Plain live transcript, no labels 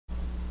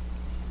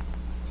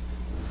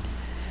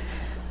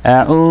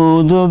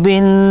أعوذ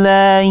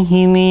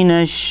بالله من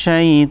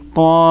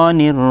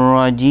الشيطان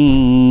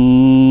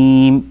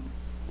الرجيم.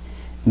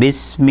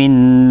 بسم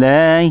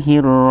الله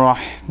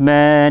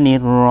الرحمن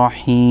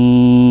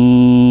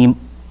الرحيم.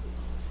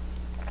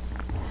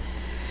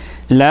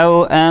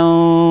 لو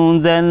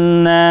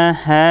أنزلنا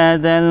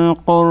هذا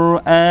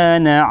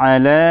القرآن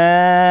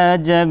على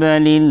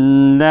جبل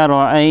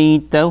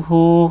لرأيته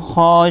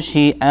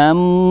خاشعا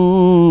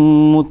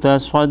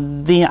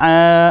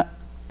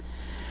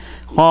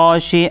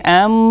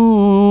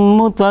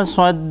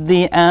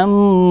متصدعا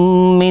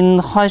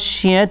من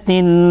خشية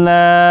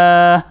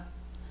الله.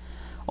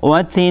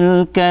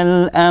 وتلك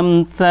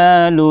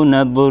الأمثال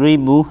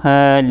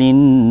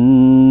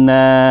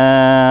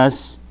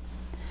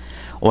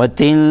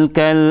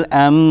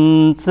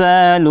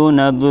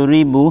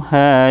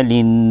نضربها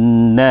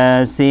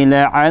للناس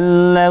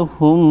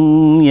لعلهم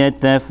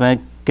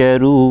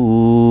يتفكرون.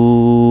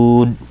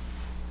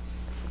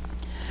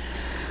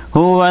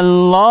 هو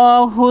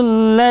الله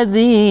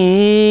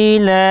الذي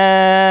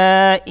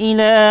لا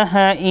إله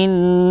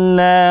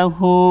إلا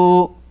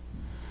هو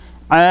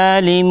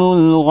عالم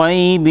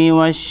الغيب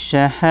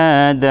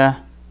والشهادة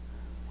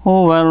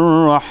هو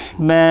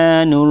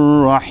الرحمن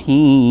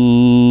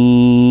الرحيم.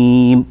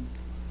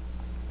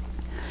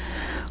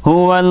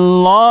 هو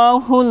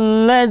الله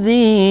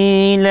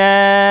الذي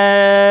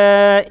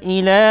لا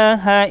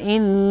إله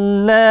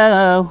إلا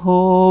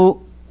هو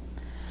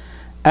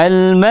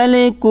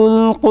الملك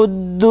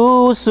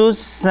القدوس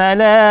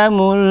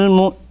السلام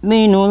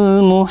المؤمن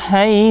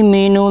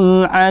المهيمن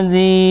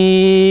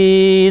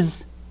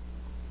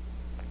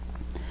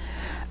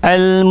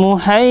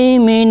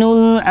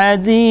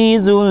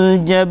العزيز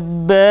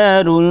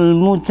الجبار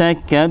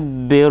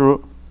المتكبر.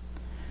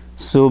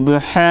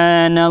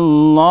 سبحان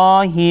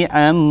الله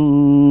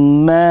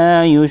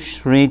عما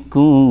يشركون.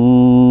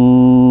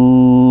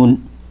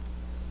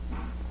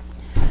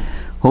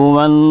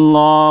 هو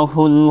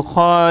الله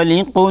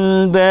الخالق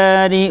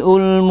البارئ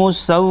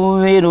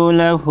المصور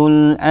له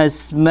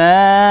الأسماء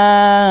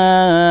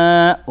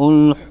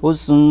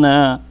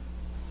الحسنى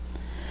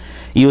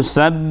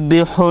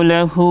يسبح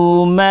له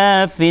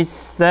ما في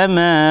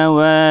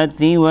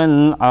السماوات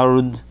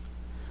والأرض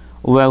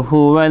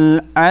وهو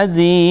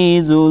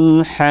العزيز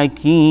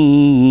الحكيم.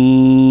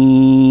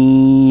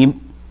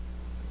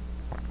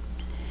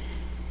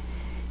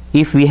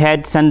 If we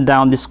had sent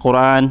down this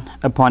Quran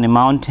upon a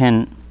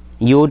mountain,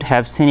 you would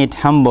have seen it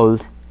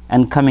humbled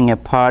and coming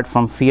apart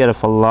from fear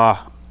of Allah.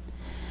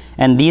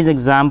 And these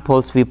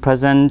examples we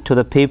present to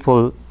the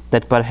people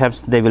that perhaps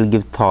they will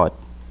give thought.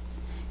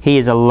 He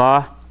is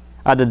Allah,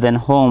 other than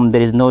whom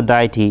there is no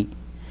deity,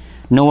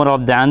 knower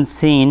of the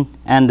unseen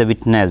and the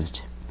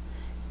witnessed.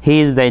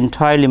 He is the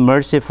entirely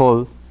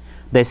merciful,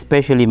 the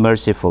especially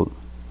merciful.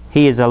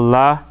 He is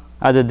Allah,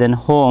 other than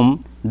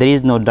whom there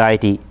is no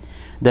deity,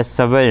 the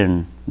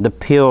sovereign, the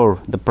pure,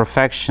 the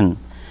perfection,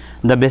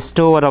 the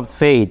bestower of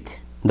faith,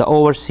 the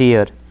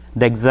overseer,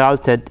 the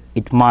exalted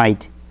it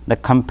might, the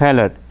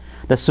compeller,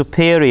 the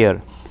superior.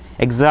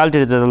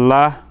 Exalted is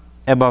Allah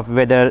above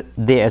whether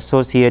they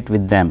associate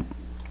with them.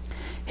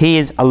 He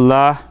is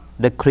Allah,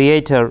 the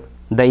creator,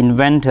 the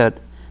inventor,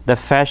 the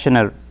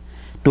fashioner.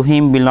 To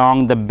him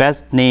belong the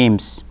best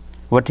names.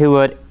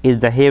 Whatever is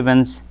the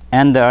heavens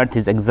and the earth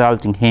is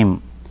exalting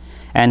him,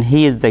 and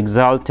he is the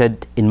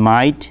exalted in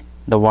might,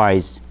 the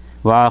wise.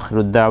 Wa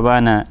akhiru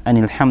da'wana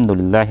anil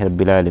hamdulillahi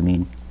rabbil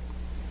alamin.